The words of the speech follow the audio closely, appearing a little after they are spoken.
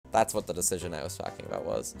That's what the decision I was talking about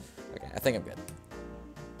was. Okay, I think I'm good.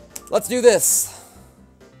 Let's do this!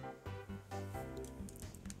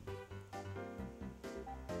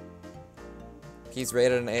 He's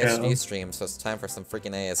rated an ASG stream, so it's time for some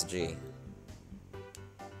freaking ASG.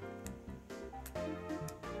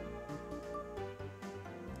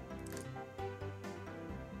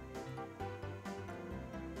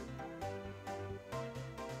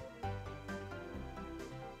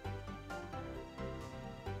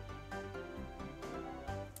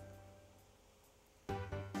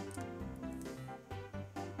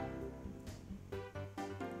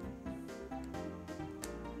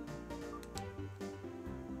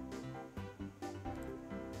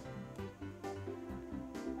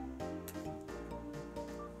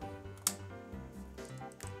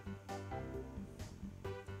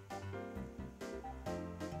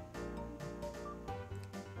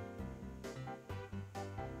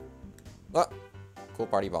 Oh, cool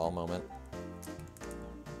party ball moment.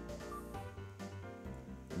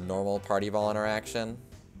 Normal party ball interaction.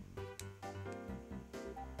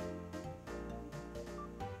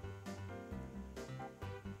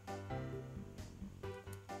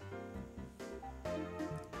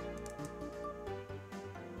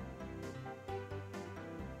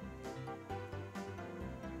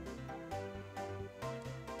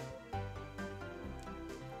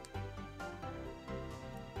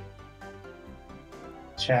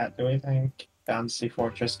 Chat, do we think Bouncy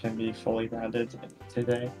Fortress can be fully rounded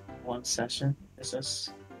today in one session? Is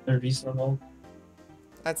this a reasonable?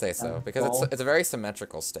 I'd say so, because it's a very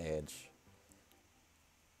symmetrical stage.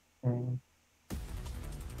 Mm.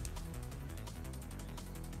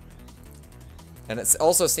 And it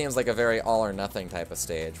also seems like a very all or nothing type of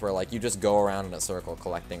stage, where like you just go around in a circle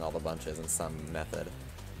collecting all the bunches in some method.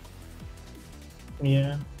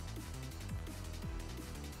 Yeah.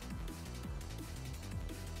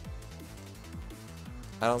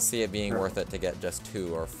 I don't see it being worth it to get just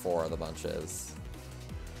 2 or 4 of the bunches.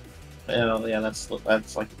 Yeah, that's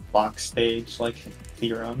like box stage like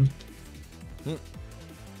theorem.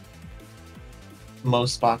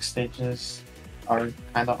 Most box stages are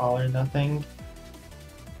kind of all or nothing,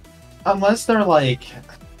 unless they're like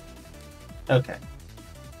okay.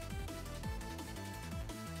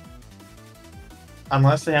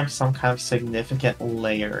 Unless they have some kind of significant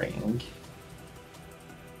layering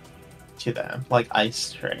to them, like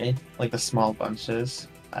Ice Tray, like the small bunches,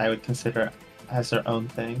 I would consider as their own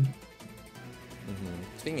thing.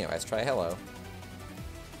 Speaking of Ice Tray, hello.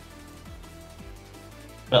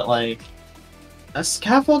 But like, a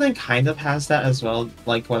scaffolding kind of has that as well,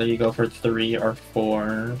 like whether you go for 3 or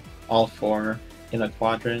 4, all 4 in a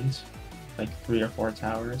quadrant, like 3 or 4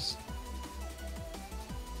 towers.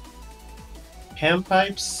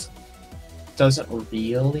 Panpipes doesn't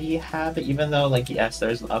really have it, even though like yes,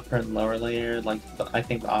 there's an upper and lower layer. Like I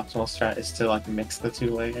think the optimal strat is to like mix the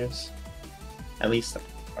 2 layers, at least the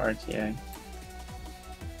RTA.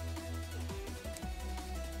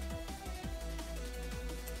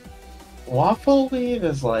 Waffle Weave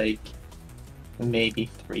is like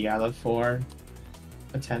maybe 3 out of 4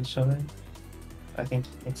 potentially. I think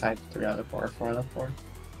it's either 3 out of 4 or 4 out of 4.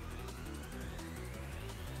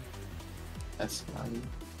 That's fine.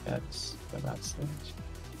 That's for that stage.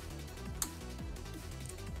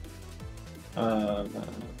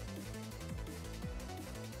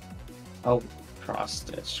 Oh, cross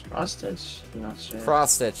stitch. Cross stitch? I'm not sure.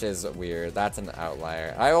 Cross stitch is weird. That's an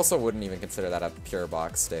outlier. I also wouldn't even consider that a pure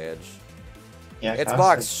box stage. Yeah, it's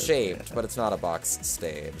box shaped, but it's not a box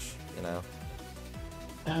stage, you know?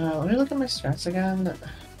 Let me look at my strats again.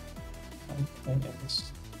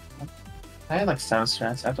 I had like sound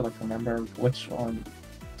strats. I have to like remember which one.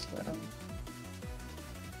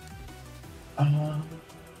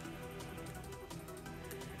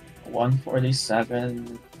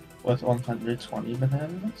 147 with 120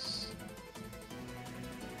 bananas.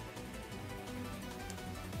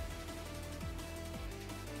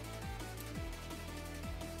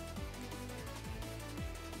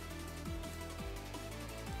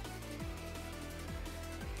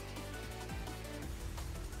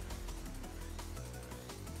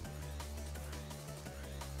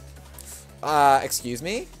 Excuse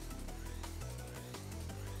me?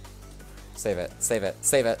 Save it, save it,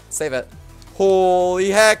 save it, save it. Holy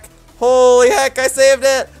heck! Holy heck, I saved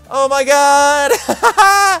it! Oh my god!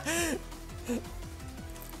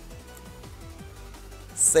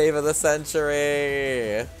 Save of the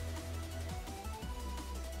century!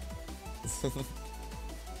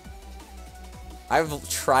 I've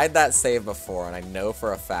tried that save before, and I know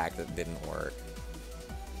for a fact it didn't work.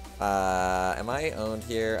 Am I owned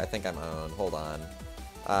here? I think I'm owned. Hold on.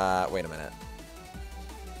 Wait a minute.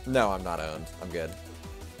 No, I'm not owned. I'm good.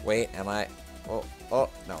 Wait, am I? Oh, oh,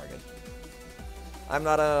 no, we're good. I'm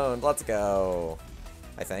not owned. Let's go.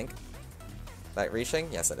 I think. That reaching?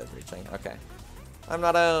 Yes, it is reaching. Okay. I'm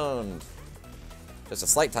not owned. Just a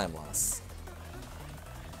slight time loss.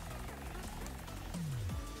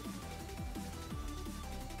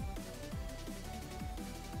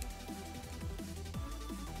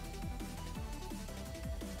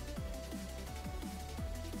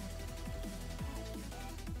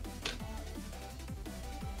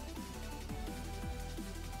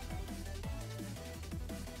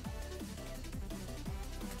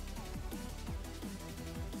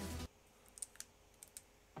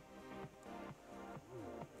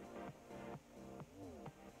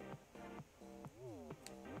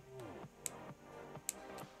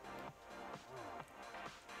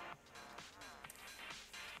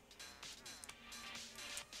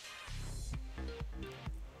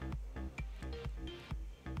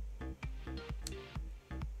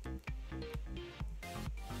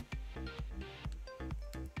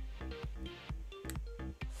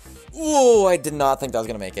 Ooh, I did not think I was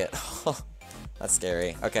gonna make it. That's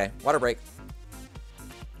scary. Okay, water break.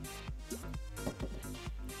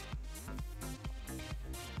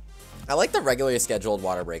 I like the regularly scheduled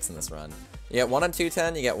water breaks in this run. You get one on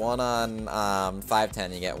 210, you get one on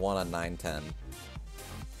 510, you get one on 910.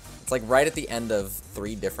 It's like right at the end of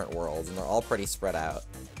 3 different worlds, and they're all pretty spread out.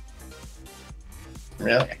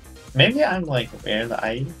 Really? Maybe I'm like weird.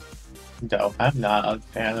 I'm not a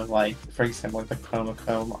fan of, like, for example, like the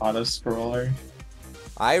Chromachrome auto scroller.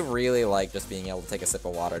 I really like just being able to take a sip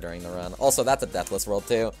of water during the run. Also, that's a Deathless world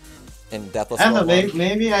too. In Deathless I don't know, World 1,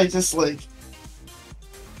 maybe I just like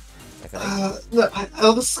I think. look, I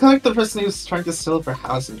was kind of like the person who's trying to steal for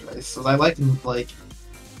housing races. I like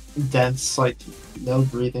dense, like no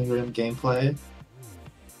breathing room gameplay.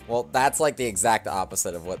 Well, that's like the exact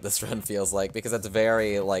opposite of what this run feels like, because it's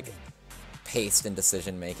very like paced and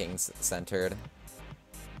decision-making centered.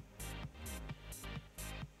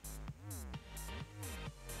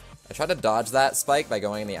 I tried to dodge that spike by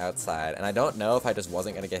going on the outside, and I don't know if I just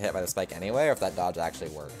wasn't going to get hit by the spike anyway, or if that dodge actually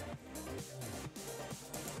worked.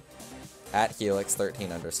 At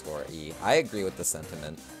Helix13_E. I agree with the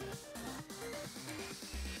sentiment.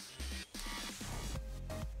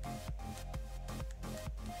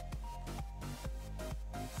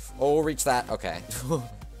 Oh, reach that. Okay.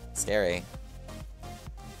 Scary.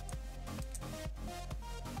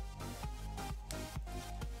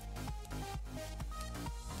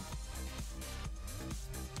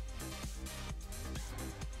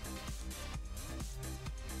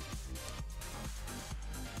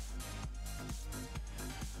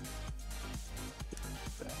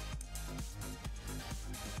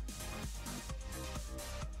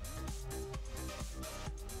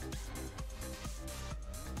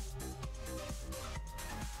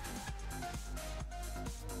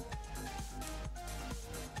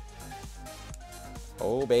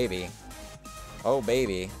 Oh, baby. Oh,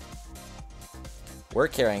 baby. We're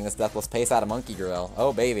carrying this Deathless Pace out of Monkey Grill.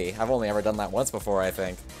 Oh, baby. I've only ever done that once before, I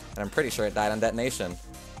think. And I'm pretty sure it died on detonation.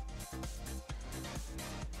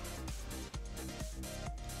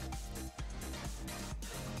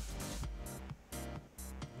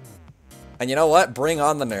 And you know what? Bring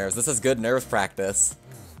on the nerves. This is good nerves practice.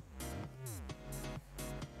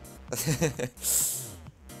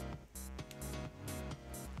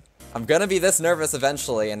 I'm gonna be this nervous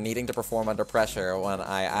eventually and needing to perform under pressure when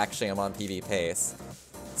I actually am on PB pace.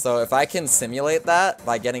 So if I can simulate that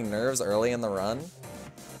by getting nerves early in the run,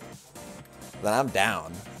 then I'm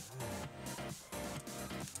down.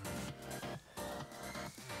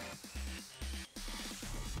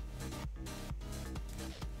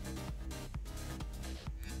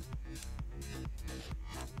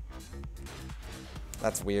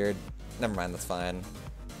 That's weird. Never mind, that's fine.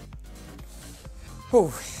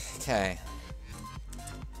 Whew. Okay.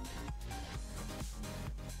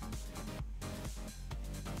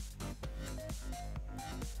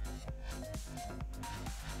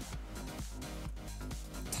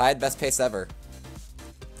 Tied best pace ever.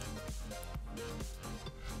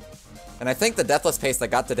 And I think the Deathless Pace that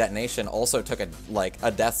got to detonation also took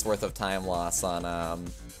a death's worth of time loss on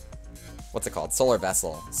what's it called? Solar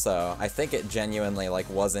Vessel. So I think it genuinely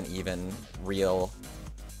wasn't even real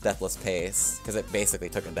Deathless Pace, because it basically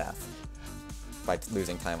took a death by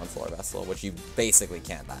losing time on Solar Vessel, which you basically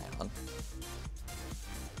can't die on.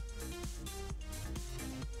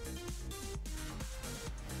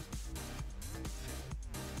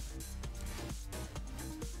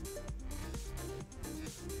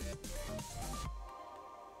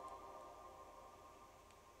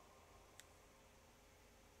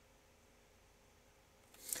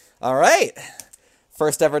 Alright!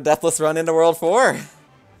 First ever Deathless run into World 4.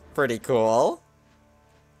 Pretty cool.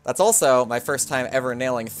 That's also my first time ever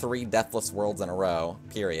nailing 3 Deathless worlds in a row,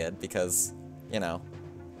 period, because, you know,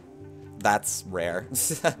 that's rare.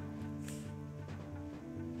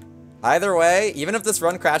 Either way, even if this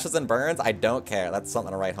run crashes and burns, I don't care. That's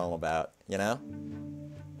something to write home about, you know?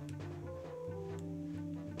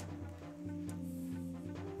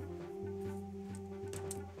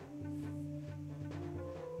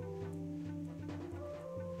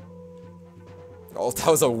 Oh, that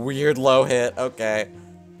was a weird low hit. Okay.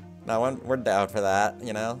 No, we're down for that,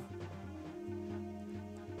 you know?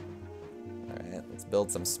 Alright, let's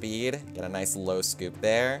build some speed. Get a nice low scoop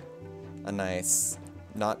there. A nice,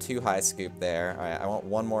 not too high scoop there. Alright, I want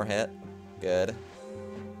one more hit. Good.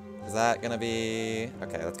 Is that gonna be...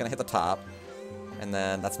 Okay, that's gonna hit the top. And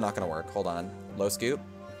then that's not gonna work. Hold on. Low scoop.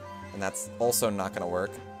 And that's also not gonna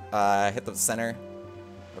work. Hit the center.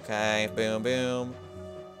 Okay, boom, boom.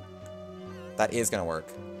 That is gonna work.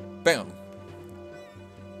 Boom.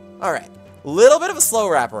 Alright. Little bit of a slow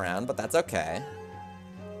wraparound, but that's okay.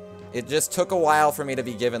 It just took a while for me to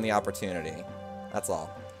be given the opportunity. That's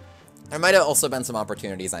all. There might have also been some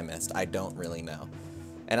opportunities I missed. I don't really know.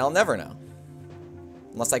 And I'll never know.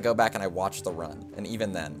 Unless I go back and I watch the run. And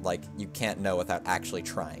even then, like, you can't know without actually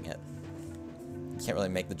trying it. You can't really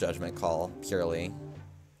make the judgment call purely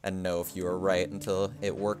and know if you were right until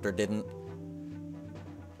it worked or didn't.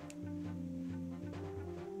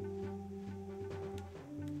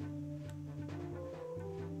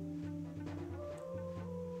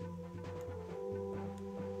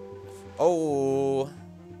 Oh.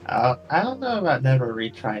 I don't know about never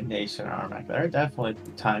retrying Nation Armac. There are definitely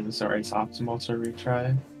times where it's optimal to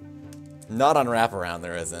retry. Not on wraparound,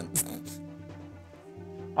 there isn't.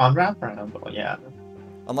 On wraparound, but yeah.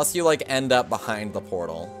 Unless you, like, end up behind the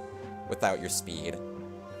portal without your speed.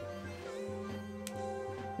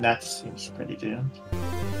 That seems pretty doomed.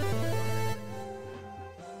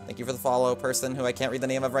 Thank you for the follow, person who I can't read the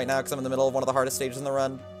name of right now because I'm in the middle of one of the hardest stages in the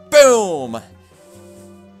run. Boom!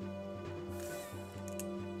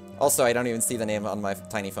 Also, I don't even see the name on my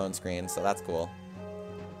tiny phone screen, so that's cool.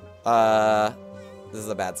 This is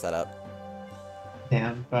a bad setup.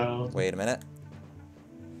 Damn, bro. Wait a minute.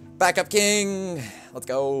 Backup King! Let's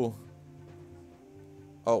go.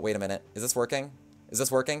 Oh, wait a minute. Is this working? Is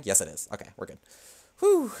this working? Yes, it is. Okay, we're good.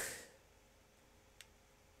 Whew.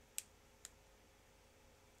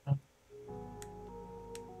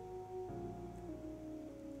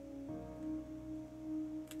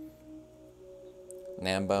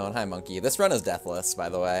 Nambone. Hi, Monkey. This run is deathless, by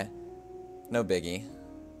the way. No biggie.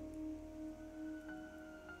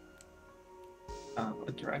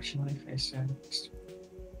 What direction am I facing?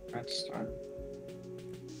 Red Star.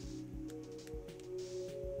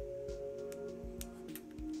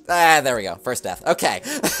 Ah, there we go. First death. Okay.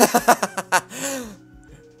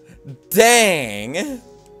 Dang.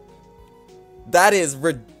 That is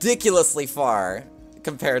ridiculously far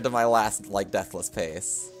compared to my last, like, deathless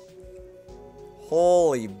pace.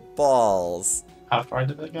 Holy balls. How far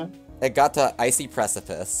did it go? It got to Icy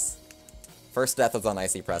Precipice. First death was on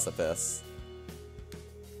Icy Precipice.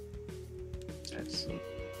 Yes.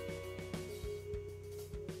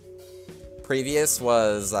 Previous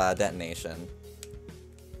was Detonation.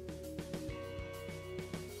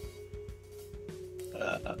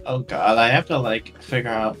 Oh god, I have to, like, figure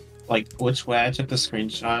out, like, which way I took the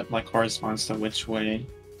screenshot, like, corresponds to which way.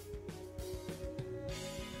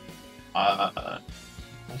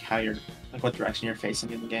 Like, how you're, like, what direction you're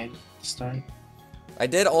facing in the game to start. I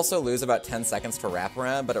did also lose about 10 seconds to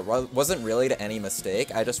wraparound, but it wasn't really to any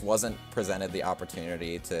mistake. I just wasn't presented the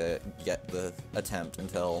opportunity to get the attempt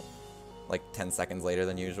until, like, 10 seconds later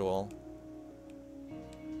than usual.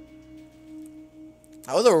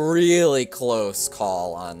 That was a really close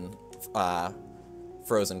call on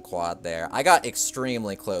Frozen Quad there. I got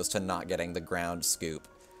extremely close to not getting the ground scoop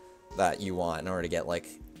that you want in order to get, like,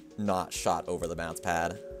 not shot over the bounce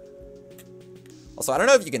pad. Also, I don't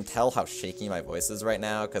know if you can tell how shaky my voice is right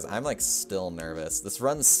now, because I'm, like, still nervous. This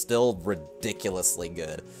run's still ridiculously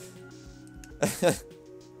good.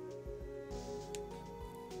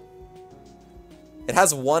 It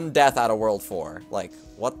has 1 death out of World 4. Like,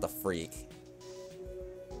 what the freak?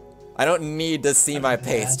 I don't need to see my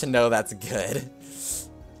pace to know that's good.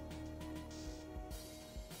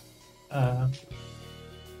 Yeah.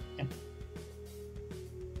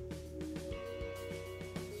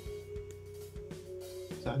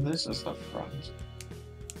 So this is the front.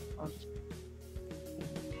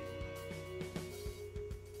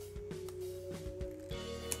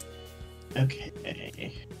 Okay.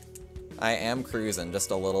 I am cruising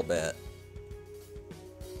just a little bit.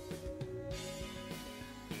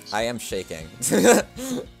 I am shaking.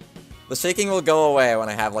 The shaking will go away when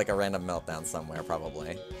I have like a random meltdown somewhere,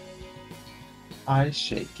 probably. Eye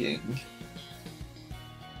shaking.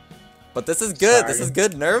 But this is good. Sorry. This is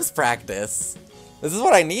good nerves practice. This is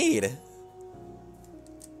what I need.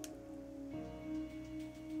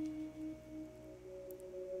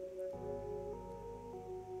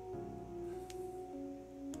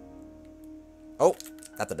 Oh,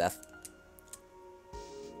 that's a death.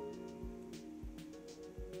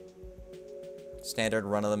 Standard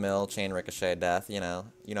run-of-the-mill chain ricochet death, you know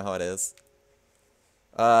how it is.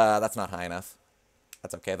 That's not high enough.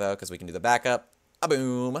 That's okay though, because we can do the backup.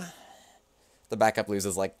 A-boom. The backup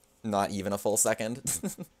loses like not even a full second.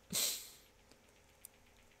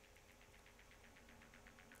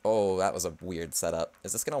 Oh, that was a weird setup.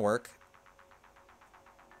 Is this gonna work?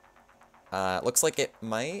 Looks like it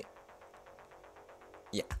might.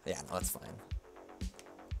 Yeah, no, that's fine.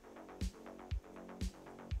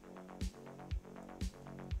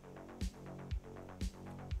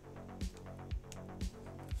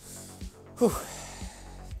 Whew.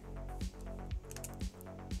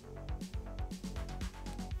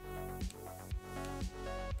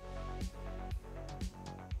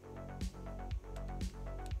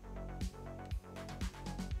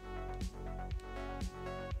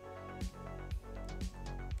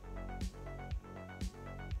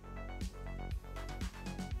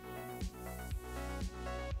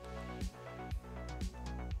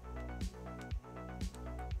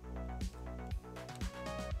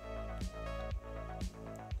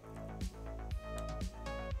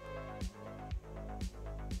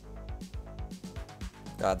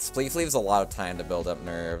 God, Spleef leaves a lot of time to build up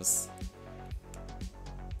nerves.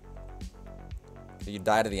 If you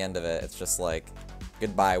die to the end of it, it's just like,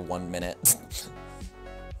 goodbye 1 minute.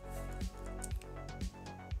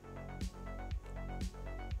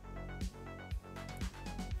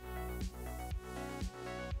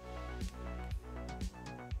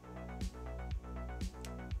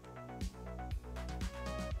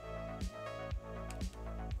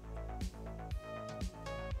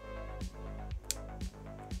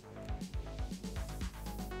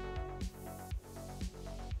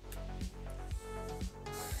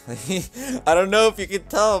 I don't know if you can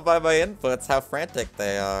tell by my inputs how frantic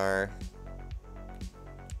they are.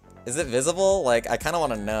 Is it visible? Like, I kind of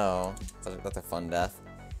want to know. That's a fun death.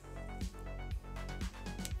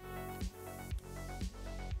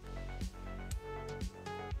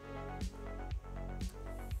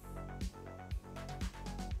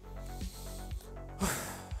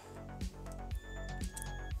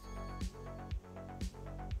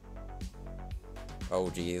 Oh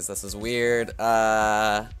geez, this is weird.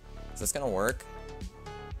 Is this gonna work?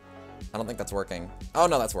 I don't think that's working. Oh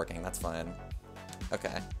no, that's working. That's fine.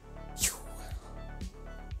 Okay.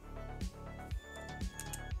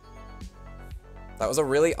 That was a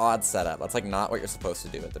really odd setup. That's like not what you're supposed to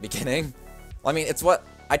do at the beginning. Well, I mean, it's what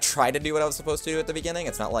I tried to do what I was supposed to do at the beginning.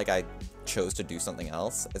 It's not like I chose to do something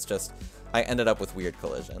else. It's just I ended up with weird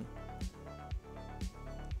collision.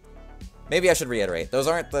 Maybe I should reiterate. Those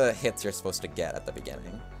aren't the hits you're supposed to get at the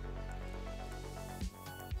beginning.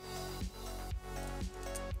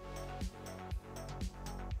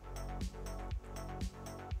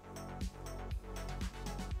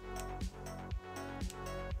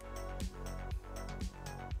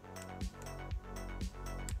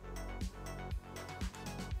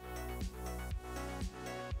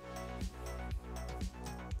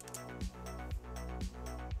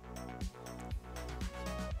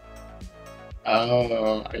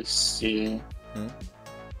 Oh, I see. Hmm?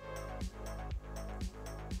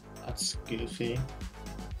 That's goofy.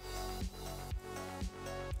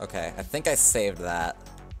 Okay, I think I saved that.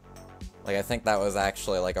 Like, I think that was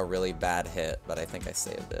actually, like, a really bad hit, but I think I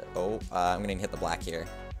saved it. Oh, I'm gonna hit the black here.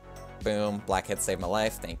 Boom, black hit saved my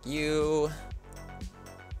life, thank you.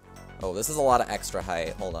 Oh, this is a lot of extra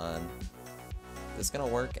height, hold on. Is this gonna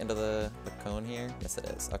work into the cone here? Yes, it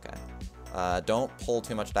is, okay. Don't pull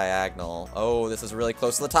too much diagonal. Oh, this is really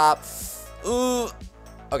close to the top. Ooh.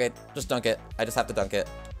 Okay, just dunk it. I just have to dunk it.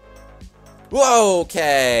 Whoa,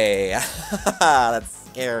 okay. That's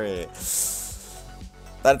scary.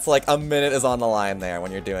 That's like a minute is on the line there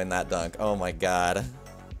when you're doing that dunk. Oh my god.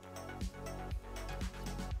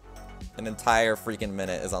 An entire freaking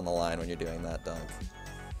minute is on the line when you're doing that dunk.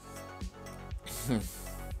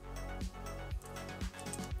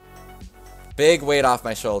 Big weight off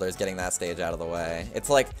my shoulders getting that stage out of the way. It's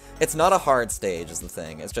like, it's not a hard stage is the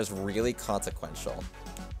thing. It's just really consequential.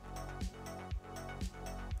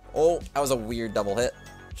 Oh, that was a weird double hit.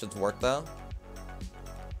 Should work though.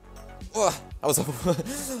 Ugh,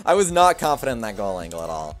 I was not confident in that goal angle at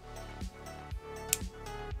all.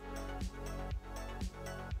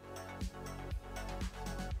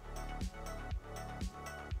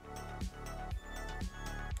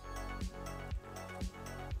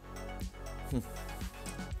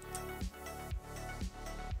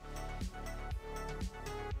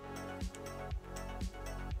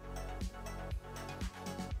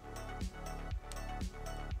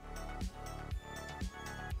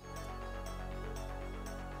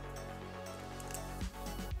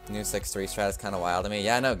 New 6-3 strat is kind of wild to me.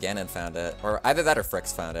 Yeah, no, Ganon found it. Or either that or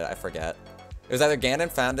Frix found it, I forget. It was either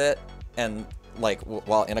Ganon found it and, like,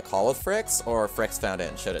 while in a call with Frix, or Frix found it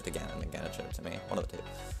and showed it to Ganon, and Ganon showed it to me. One of the two.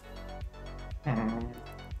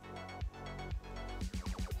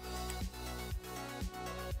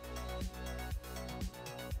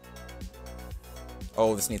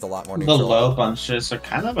 Oh, this needs a lot more neutral. The low bunches are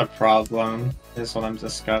kind of a problem, is what I'm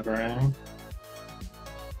discovering.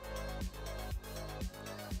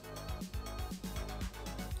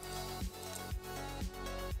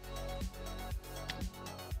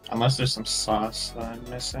 Unless there's some sauce that I'm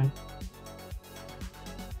missing.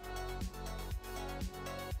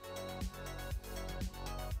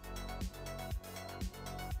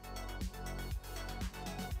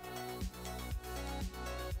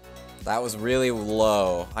 That was really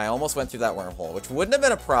low. I almost went through that wormhole, which wouldn't have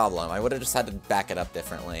been a problem. I would have just had to back it up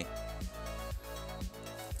differently.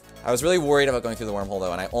 I was really worried about going through the wormhole,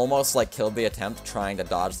 though, and I almost, like, killed the attempt trying to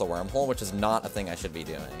dodge the wormhole, which is not a thing I should be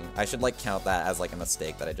doing. I should, like, count that as, like, a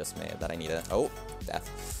mistake that I just made that I need to... Oh,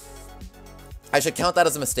 death. I should count that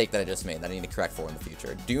as a mistake that I just made that I need to correct for in the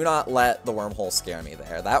future. Do not let the wormhole scare me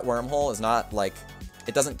there. That wormhole is not, like...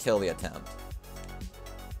 It doesn't kill the attempt.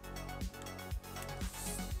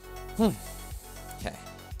 Okay.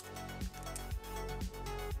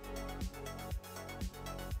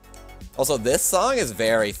 Also, this song is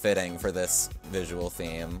very fitting for this visual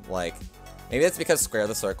theme. Like, maybe it's because Square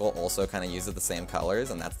the Circle also kind of uses the same colors,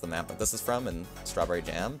 and that's the map that this is from in Strawberry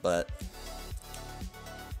Jam, but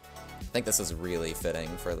I think this is really fitting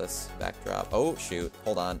for this backdrop. Oh, shoot.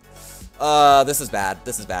 Hold on. This is bad.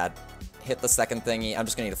 This is bad. Hit the second thingy. I'm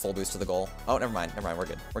just gonna need a full boost to the goal. Oh, never mind. Never mind. We're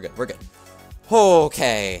good. We're good. We're good.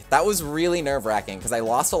 Okay, that was really nerve-wracking because I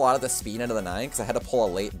lost a lot of the speed into the 9 because I had to pull a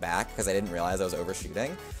late back because I didn't realize I was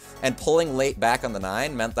overshooting. And pulling late back on the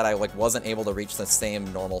 9 meant that I like wasn't able to reach the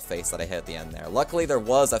same normal face that I hit at the end there. Luckily, there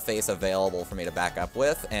was a face available for me to back up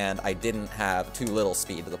with, and I didn't have too little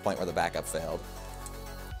speed to the point where the backup failed.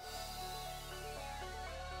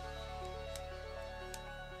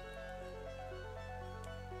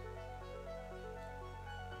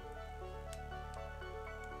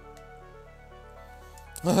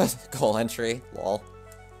 Goal entry, lol.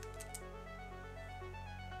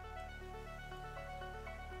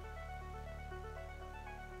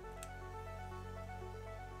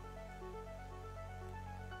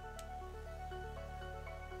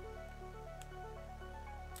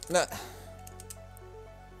 No.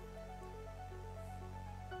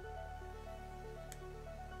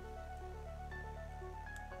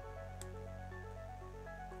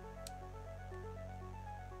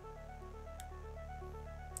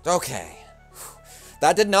 Okay.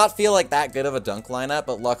 That did not feel like that good of a dunk lineup,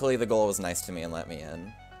 but luckily the goal was nice to me and let me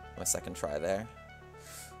in. My second try there.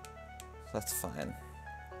 That's fine.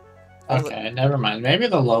 Okay, never mind. Maybe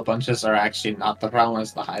the low bunches are actually not the problem,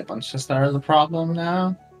 it's the high bunches that are the problem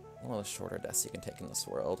now. One of the shorter deaths you can take in this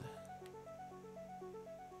world.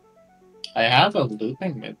 I have a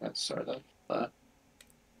looping movement, sort of, but...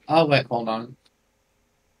 Oh, wait, hold on.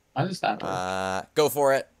 Why does that work? Go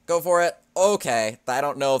for it. Go for it. Okay. I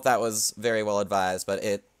don't know if that was very well advised, but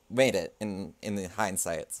it made it in the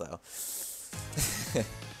hindsight, so...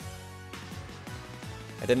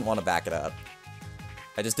 I didn't want to back it up.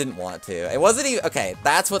 I just didn't want to. It wasn't even... Okay,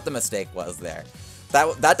 that's what the mistake was there.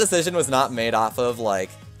 That decision was not made off of, like,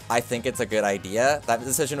 I think it's a good idea. That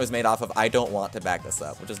decision was made off of, I don't want to back this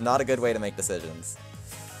up, which is not a good way to make decisions.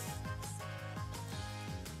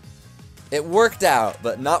 It worked out,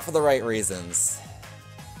 but not for the right reasons.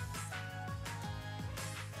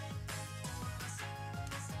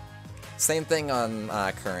 Same thing on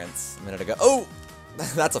Currents a minute ago. Oh!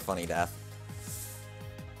 That's a funny death.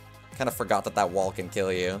 Kind of forgot that that wall can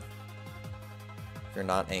kill you if you're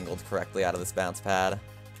not angled correctly out of this bounce pad.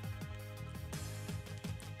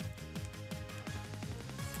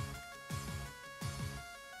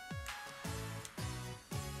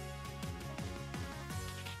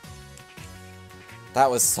 That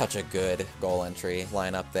was such a good goal entry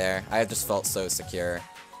lineup there. I just felt so secure.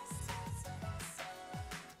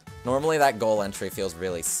 Normally that goal entry feels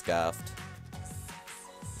really scuffed.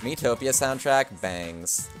 Miitopia soundtrack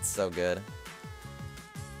bangs. It's so good.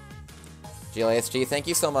 GLASG, thank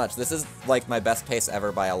you so much. This is like my best pace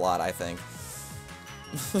ever by a lot, I think.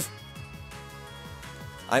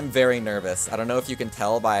 I'm very nervous. I don't know if you can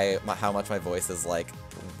tell by how much my voice is like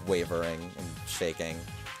wavering and shaking.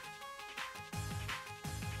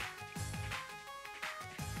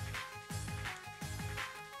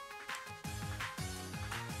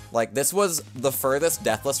 Like, this was the furthest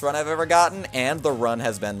deathless run I've ever gotten, and the run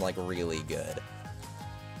has been, like, really good.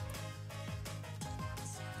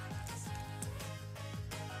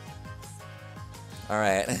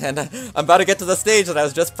 Alright, and I'm about to get to the stage that I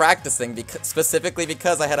was just practicing, specifically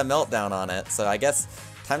because I had a meltdown on it. So I guess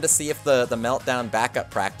time to see if the meltdown backup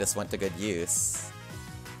practice went to good use.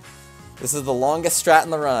 This is the longest strat in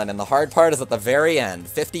the run, and the hard part is at the very end,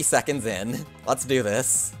 50 seconds in. Let's do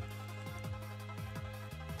this.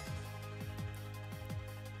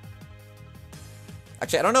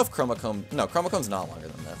 Actually, I don't know if Chromacomb... No, Chromacomb's not longer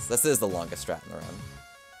than this. This is the longest strat in the run.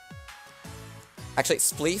 Actually,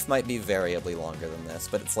 Spleef might be variably longer than this,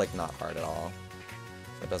 but it's, like, not hard at all.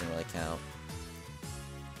 So it doesn't really count.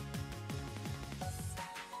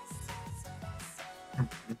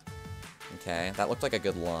 Okay, that looked like a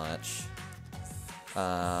good launch.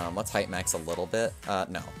 Let's height max a little bit.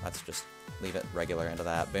 No, let's just leave it regular into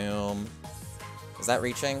that. Boom. Is that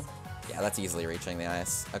reaching? Yeah, that's easily reaching the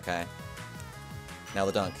ice. Okay. Now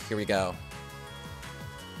the dunk. Here we go.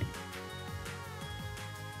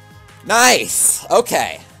 Nice!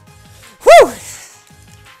 Okay. Whew!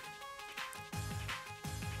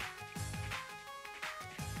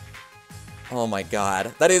 Oh my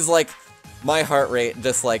god. That is like, my heart rate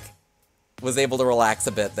just like, was able to relax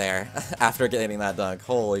a bit there after getting that dunk.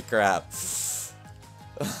 Holy crap.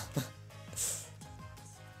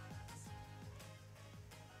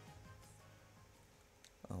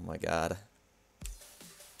 Oh my god.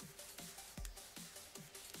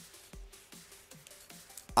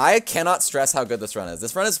 I cannot stress how good this run is.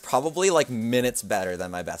 This run is probably like minutes better than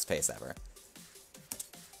my best pace ever.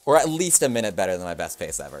 Or at least a minute better than my best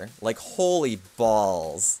pace ever. Like, holy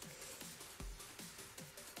balls.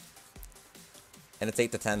 And it's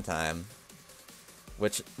 8 to 10 time.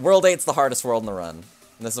 Which, World 8's the hardest world in the run. And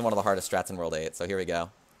this is one of the hardest strats in World 8, so here we go.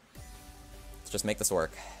 Let's just make this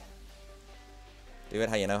work. Do it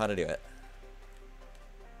how you know how to do it.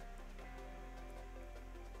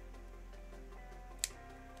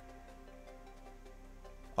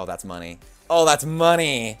 Oh, that's money. Oh, that's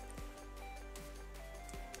money!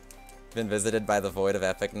 Been visited by the void of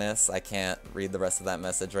epicness. I can't read the rest of that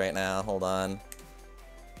message right now. Hold on.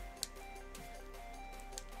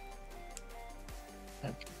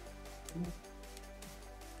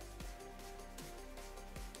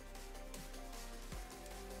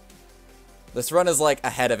 This run is like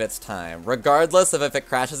ahead of its time. Regardless of if it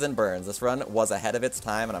crashes and burns, this run was ahead of its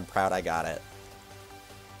time and I'm proud I got it.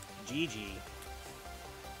 GG.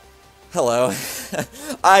 Hello.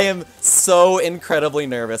 I am so incredibly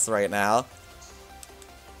nervous right now.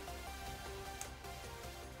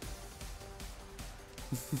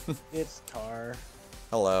 It's Tar.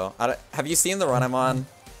 Hello. Have you seen the run I'm on?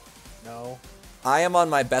 No. I am on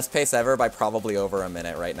my best pace ever by probably over a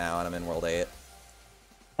minute right now, and I'm in World 8.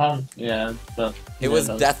 Yeah. It was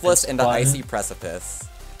Deathless into Icy Precipice.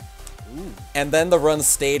 Ooh. And then the run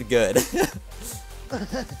stayed good.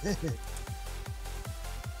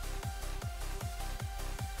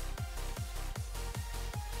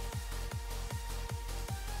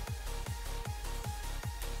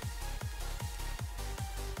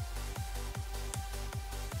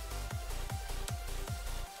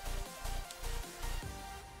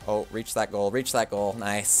 Oh, reach that goal, reach that goal.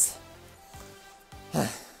 Nice.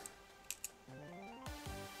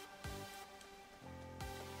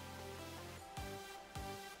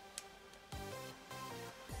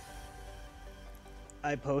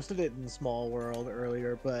 I posted it in Small World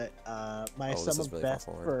earlier, but my sum of really best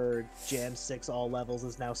for Gen 6 all levels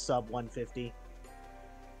is now sub 150.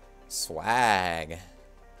 Swag.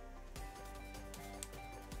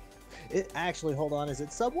 It actually, hold on, is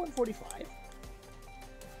it sub 145?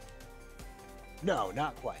 No,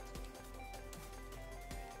 not quite.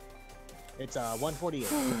 It's 148.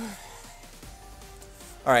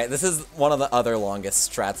 Alright, this is one of the other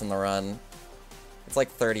longest strats in the run. It's like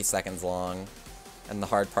 30 seconds long. And the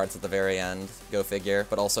hard parts at the very end. Go figure.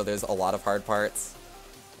 But also there's a lot of hard parts.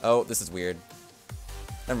 Oh, this is weird.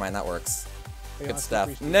 Never mind, that works. Good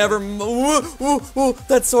stuff. Never ooh,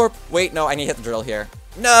 that's Sorp. Wait, no, I need to hit the drill here.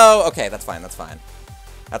 No! Okay, that's fine, that's fine.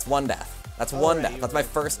 That's one death. That's one death. That's my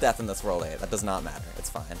first death in this World 8. That does not matter. It's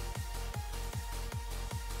fine.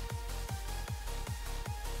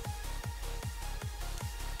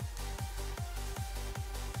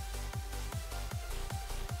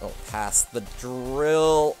 Oh, past the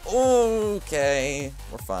drill. Okay.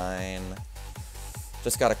 We're fine.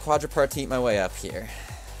 Just got a quadrupart to eat my way up here.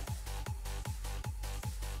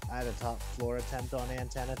 I had a top floor attempt on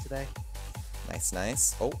antenna today. Nice,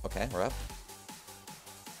 nice. Oh, okay, we're up.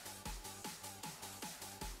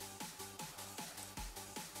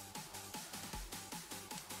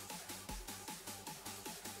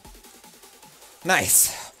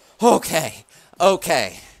 Nice. Okay.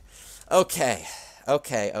 Okay. Okay.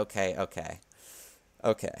 Okay. Okay. Okay.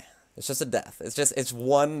 Okay. It's just a death. It's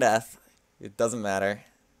one death. It doesn't matter.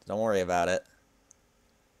 Don't worry about it.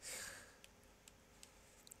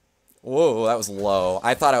 Whoa, that was low.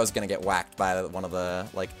 I thought I was gonna get whacked by one of the,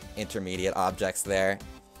 like, intermediate objects there.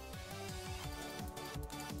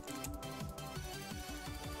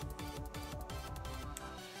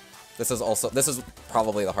 This is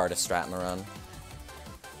probably the hardest strat in the run.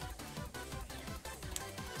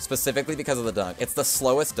 Specifically because of the dunk. It's the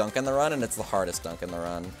slowest dunk in the run, and it's the hardest dunk in the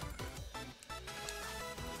run.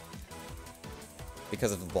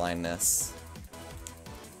 Because of the blindness.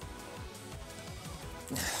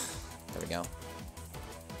 There we go.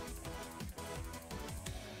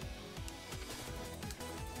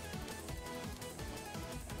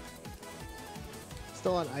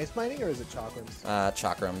 Still on ice mining, or is it chakrams?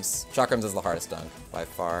 Chakrams. Chakrams is the hardest dunk, by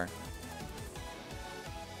far.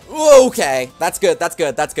 Ooh, okay, that's good, that's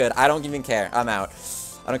good, that's good. I don't even care. I'm out.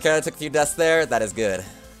 I don't care I took a few deaths there. That is good.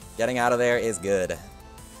 Getting out of there is good.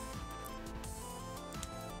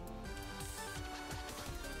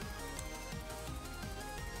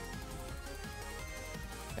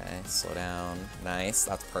 Okay, slow down. Nice,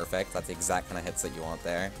 that's perfect. That's the exact kind of hits that you want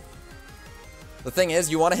there. The thing is,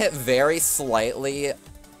 you want to hit very slightly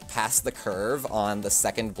past the curve on the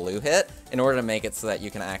second blue hit in order to make it so that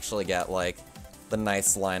you can actually get, like, the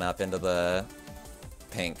nice line up into the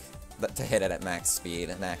pink to hit it at max speed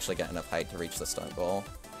and actually get enough height to reach the stunt goal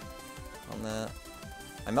on that.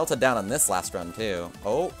 I melted down on this last run, too.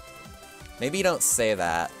 Oh, maybe you don't say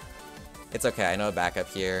that. It's okay, I know a backup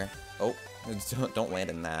here. Oh, don't land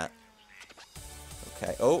in that.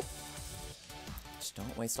 Okay, oh. Just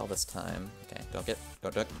don't waste all this time. Okay,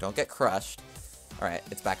 don't get crushed. Alright,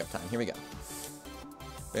 it's backup time. Here we go.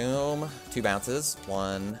 Boom. 2 bounces.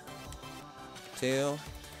 1, 2.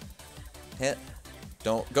 Hit.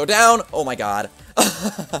 Don't go down! Oh my god.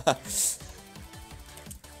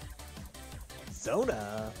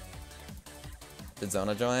 Zona. Did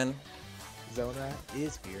Zona join? Zona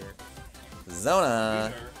is here.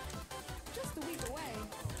 Zona! Just a week away.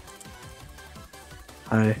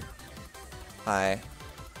 Hi. Hi.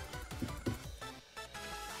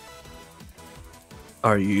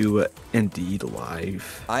 Are you indeed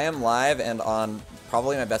live? I am live and on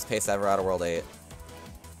probably my best pace ever out of World 8.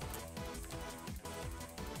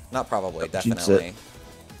 Not probably, definitely.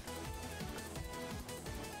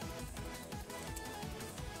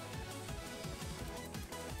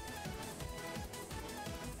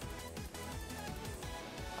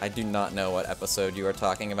 I do not know what episode you are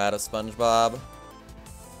talking about of SpongeBob.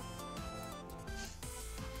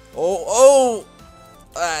 Oh!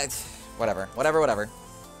 Whatever.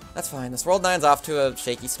 That's fine. This World 9's off to a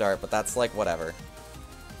shaky start, but that's, like, whatever.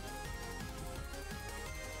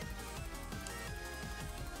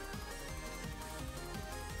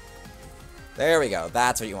 There we go.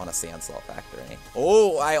 That's what you want to see on Soul Factory.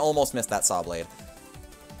 Oh, I almost missed that Saw Blade.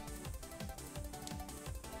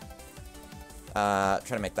 Try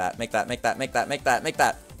to make that.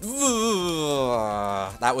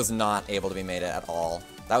 Ugh, that was not able to be made at all.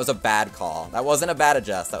 That was a bad call. That wasn't a bad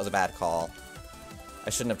adjust, that was a bad call. I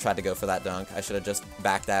shouldn't have tried to go for that dunk. I should have just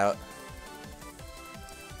backed out.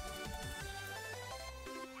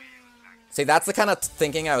 See, that's the kind of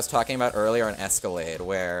thinking I was talking about earlier on Escalade,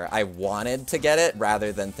 where I wanted to get it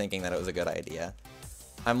rather than thinking that it was a good idea.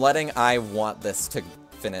 I'm letting I want this to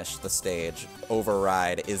finish the stage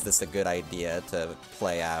override, is this a good idea to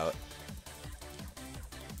play out?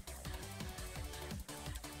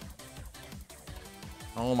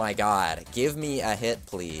 Oh my god, give me a hit,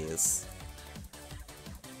 please.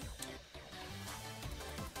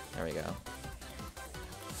 There we go.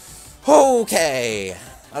 Okay!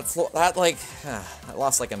 I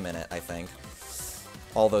lost like a minute, I think.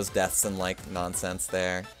 All those deaths and, like, nonsense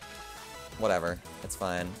there. Whatever, it's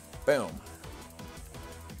fine. Boom.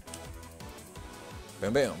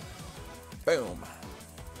 Boom, boom. Boom.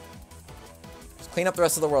 Just clean up the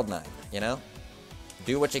rest of the World 9, you know?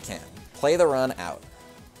 Do what you can. Play the run out.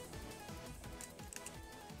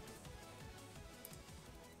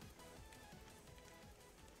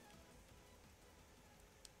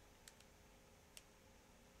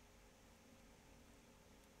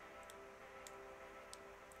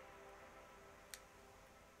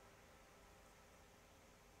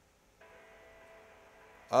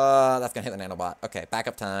 That's gonna hit the nanobot. Okay,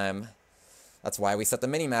 backup time. That's why we set the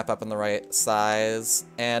mini-map up in the right size.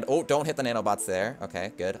 And, oh, don't hit the nanobots there.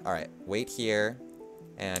 Okay, good. Alright, wait here.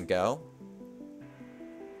 And go.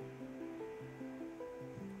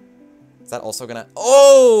 Is that also gonna...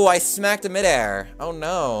 Oh! I smacked him midair! Oh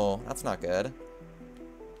no, that's not good.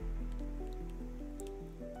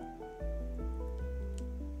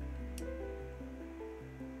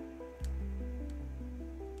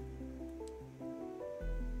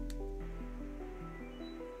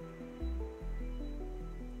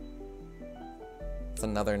 It's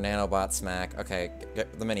another nanobot smack. Okay,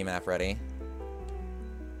 get the mini-map ready.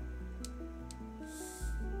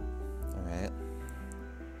 Alright.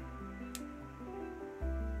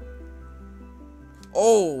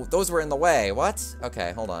 Oh, those were in the way. What?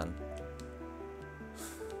 Okay, hold on.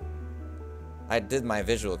 I did my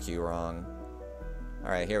visual cue wrong.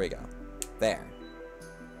 Alright, here we go. There.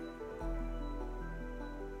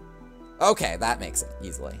 Okay, that makes it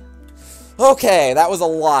easily. Okay, that was a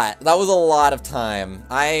lot. That was a lot of time.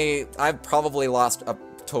 I probably lost a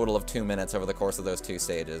total of 2 minutes over the course of those 2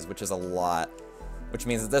 stages, which is a lot. Which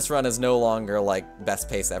means that this run is no longer, like, best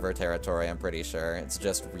pace ever territory, I'm pretty sure. It's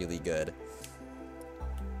just really good.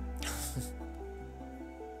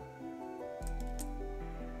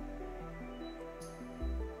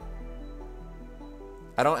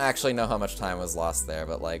 I don't actually know how much time was lost there,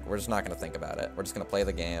 but, like, we're just not going to think about it. We're just going to play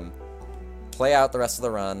the game. Play out the rest of the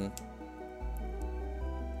run.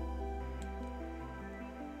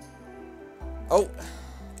 Oh!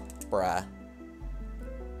 Bruh.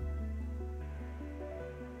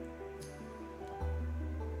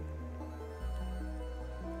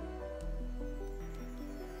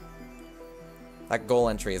 That goal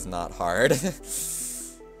entry is not hard.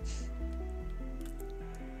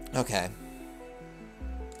 Okay.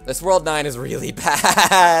 This World 9 is really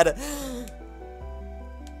bad!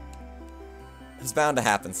 It's bound to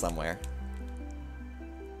happen somewhere.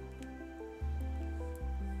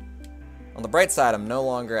 On the bright side, I'm no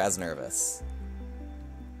longer as nervous.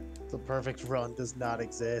 The perfect run does not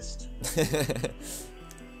exist.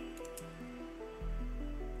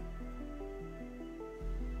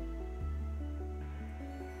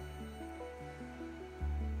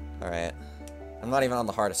 Alright. I'm not even on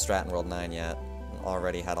the hardest strat in World 9 yet.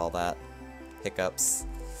 Already had all that. Hiccups.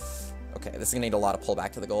 Okay, this is gonna need a lot of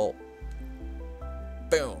pullback to the goal.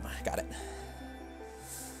 Boom. Got it.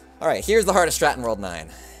 Alright, here's the hardest strat in World 9.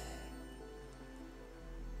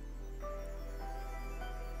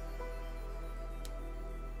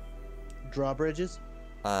 Drawbridges?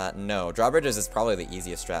 No. Drawbridges is probably the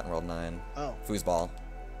easiest strat in World 9. Oh. Foosball.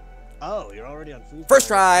 Oh, you're already on foosball. First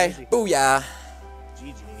try! Crazy. Booyah!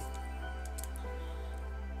 GG.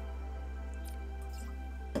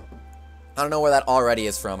 I don't know where that already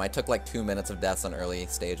is from. I took like 2 minutes of deaths on early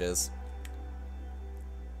stages.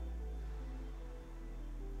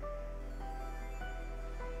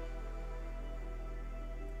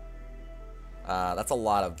 That's a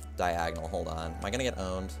lot of diagonal. Hold on. Am I gonna get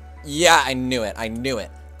owned? Yeah, I knew it. I knew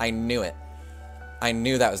it. I knew it. I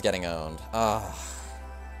knew that was getting owned. Oh.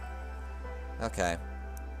 Okay.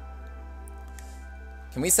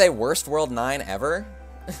 Can we say worst World 9 ever?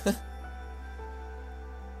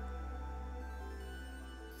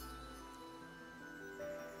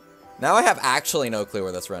 Now I have actually no clue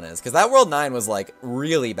where this run is, because that World 9 was, like,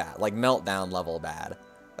 really bad. Like, meltdown level bad.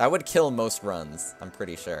 That would kill most runs, I'm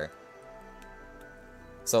pretty sure.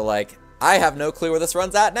 So, like, I have no clue where this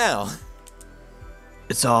run's at now.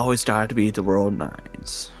 It's always got to be the World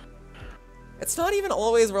 9s. It's not even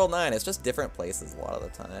always World 9, it's just different places a lot of the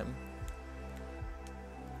time.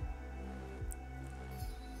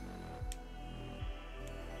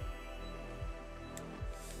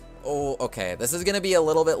 Oh, okay. This is gonna be a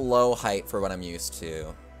little bit low height for what I'm used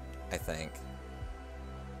to, I think.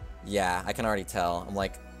 Yeah, I can already tell. I'm,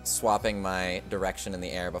 like, swapping my direction in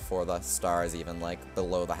the air before the star is even, like,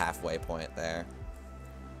 below the halfway point there.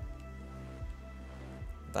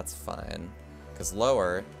 That's fine. Because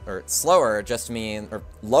lower, or slower just means, or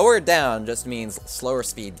lower down just means slower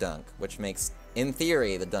speed dunk, which makes, in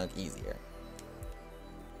theory, the dunk easier.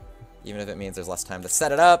 Even if it means there's less time to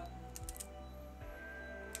set it up.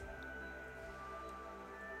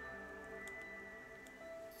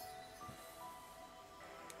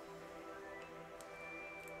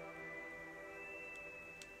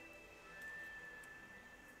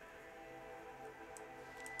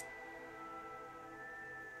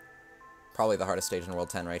 Probably the hardest stage in World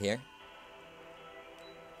 10 right here.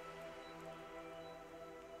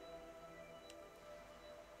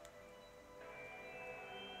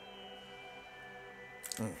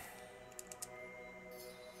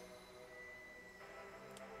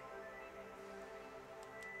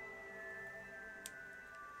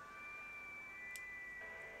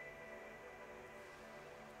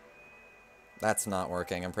 That's not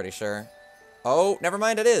working, I'm pretty sure. Oh, never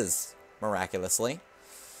mind, it is. Miraculously.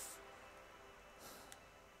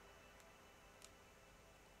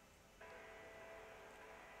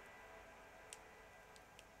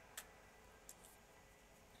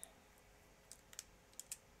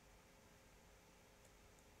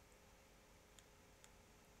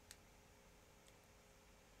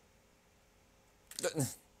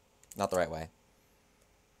 Not the right way.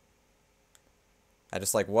 I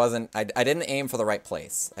just, like, wasn't... I didn't aim for the right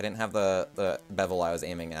place. I didn't have the bevel I was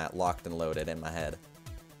aiming at locked and loaded in my head.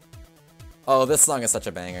 Oh, this song is such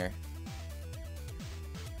a banger.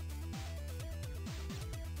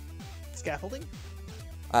 Scaffolding?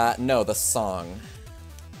 No, the song.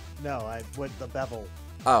 No, I went the bevel.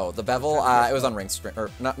 Oh, the bevel? It was on Ring Scrambler.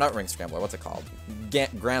 Or, not Ring Scrambler, what's it called?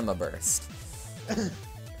 Grandma Burst.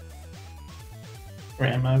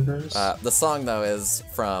 Grandma verse. The song, though, is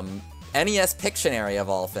from NES Pictionary, of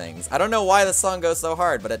all things. I don't know why the song goes so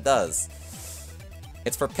hard, but it does.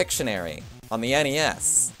 It's for Pictionary on the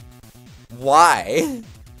NES. Why?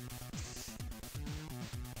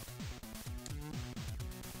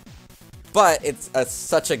 But it's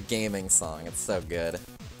such a gaming song. It's so good.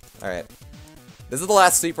 Alright. This is the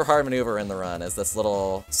last super hard maneuver in the run, is this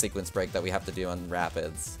little sequence break that we have to do on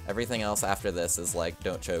Rapids. Everything else after this is like,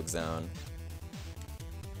 don't choke zone.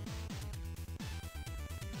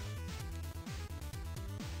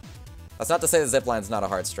 That's not to say the zipline's not a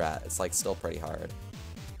hard strat. It's like still pretty hard.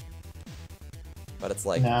 But it's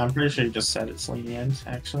like... Nah, I'm pretty sure you just said it's lenient,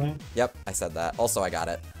 actually. Yep, I said that. Also, I got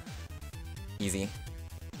it. Easy.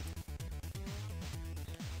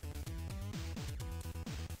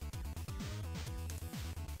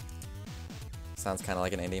 Sounds kind of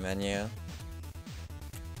like an indie menu.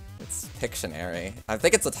 It's Pictionary. I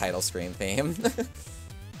think it's a title screen theme.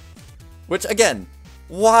 Which, again,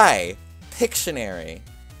 why? Pictionary.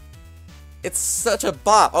 It's such a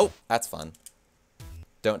bop. Oh, that's fun.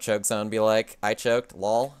 Don't choke zone be like, I choked,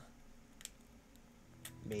 lol.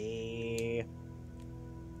 Me.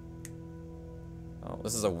 Oh,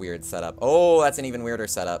 this is a weird setup. Oh, that's an even weirder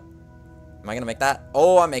setup. Am I gonna make that?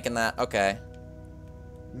 Oh, I'm making that. Okay.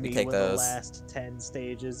 Me take when those. the last 10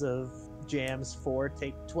 stages of Jams 4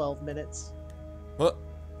 take 12 minutes. What?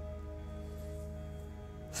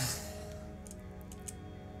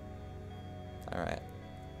 Alright.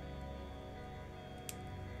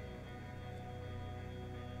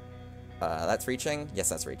 That's reaching? Yes,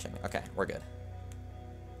 that's reaching. Okay, we're good.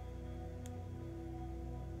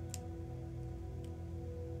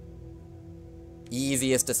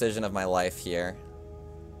 Easiest decision of my life here.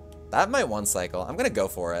 That might one cycle. I'm gonna go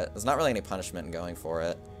for it. There's not really any punishment in going for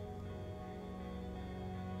it.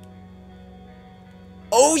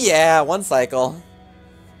 Oh yeah, one cycle.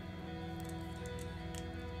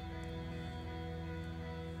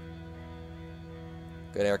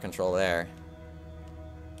 Good air control there.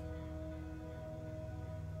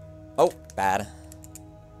 Oh, bad.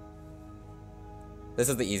 This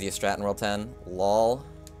is the easiest strat in World 10. Lol.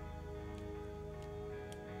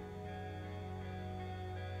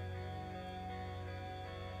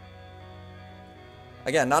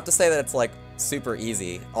 Again, not to say that it's, like, super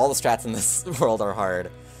easy. All the strats in this world are hard.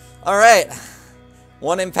 Alright!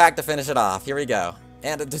 One impact to finish it off. Here we go.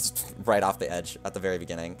 And it just right off the edge at the very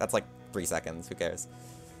beginning. That's like 3 seconds. Who cares?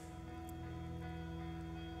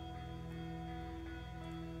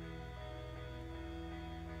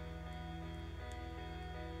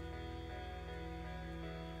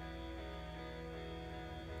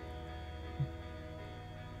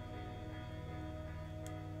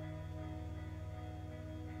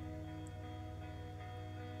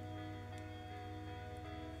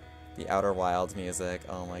 The Outer Wilds music.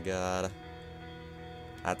 Oh my god.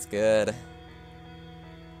 That's good.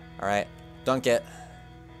 Alright. Dunk it.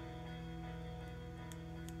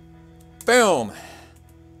 Boom!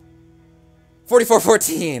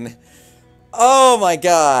 44-14! Oh my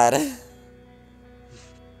god! I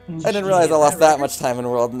didn't realize I lost that much time in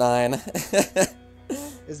World 9.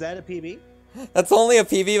 Is that a PB? That's only a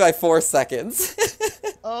PB by 4 seconds.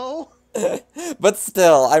 Oh! But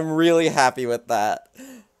still, I'm really happy with that.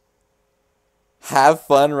 Have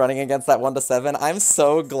fun running against that 1-7. I'm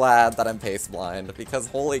so glad that I'm pace blind, because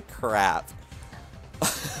holy crap.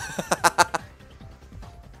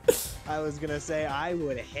 I was gonna say, I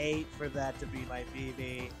would hate for that to be my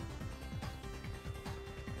PB.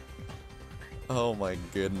 Oh my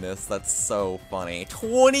goodness, that's so funny.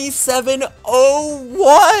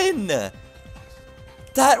 2701!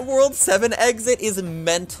 That World 7 exit is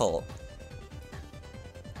mental.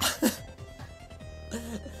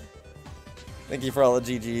 Thank you for all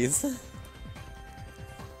the GGs.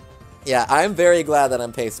 Yeah, I'm very glad that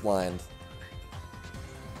I'm pace blind.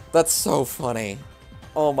 That's so funny.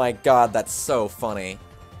 Oh my god, that's so funny.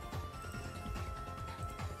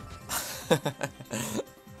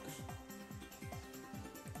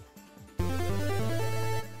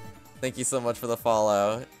 Thank you so much for the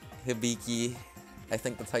follow, Hibiki. I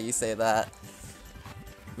think that's how you say that.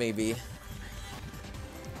 Maybe.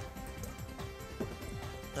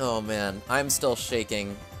 Oh man, I'm still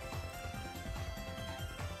shaking.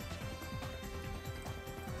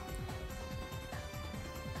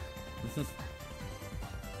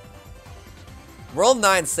 World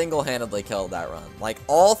 9 single-handedly killed that run. Like,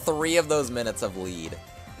 all 3 of those minutes of lead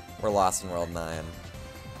were lost in World 9.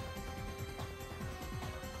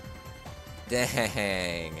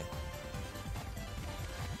 Dang.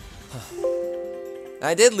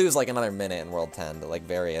 I did lose, like, another minute in World 10 to, like,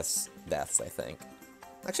 various deaths, I think.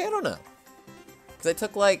 Actually, I don't know. Because I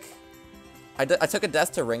took, like... I took a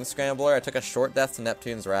death to Ring Scrambler, I took a short death to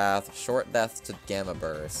Neptune's Wrath, short death to Gamma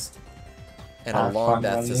Burst, and a long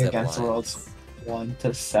death to Zip against Lines. Worlds 1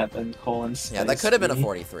 to 7 : space Yeah, that could have been a 3.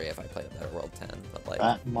 43 if I played a better World 10, but, like...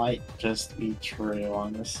 That might just be true,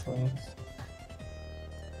 honestly.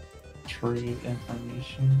 True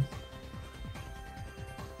information.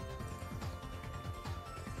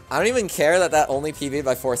 I don't even care that that only PB'd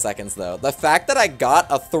by 4 seconds, though. The fact that I got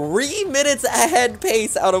a 3 minutes ahead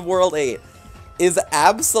pace out of World 8 is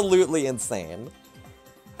absolutely insane.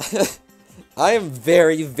 I am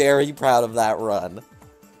very, very proud of that run.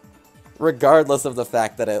 Regardless of the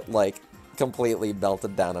fact that it, like, completely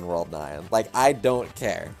melted down in World 9. Like, I don't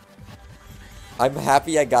care. I'm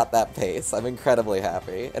happy I got that pace. I'm incredibly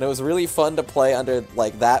happy. And it was really fun to play under,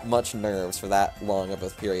 like, that much nerves for that long of a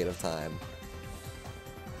period of time.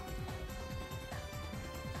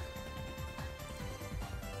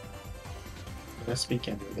 This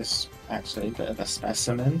beginning is actually a bit of a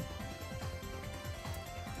specimen.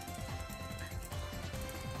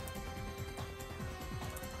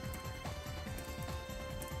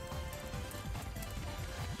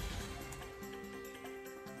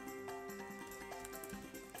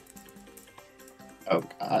 Oh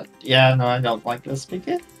god. Yeah, no, I don't like this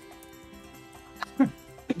begin.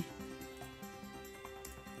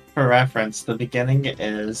 For reference, the beginning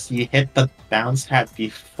is you hit the bounce pad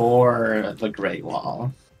before the Great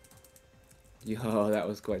Wall. Yo, that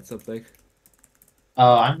was quite something.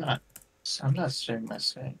 Oh, I'm not streaming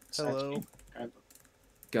this thing. It's Hello. actually incredible.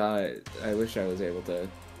 God, I wish I was able to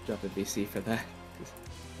jump in VC for that.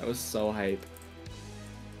 That was so hype.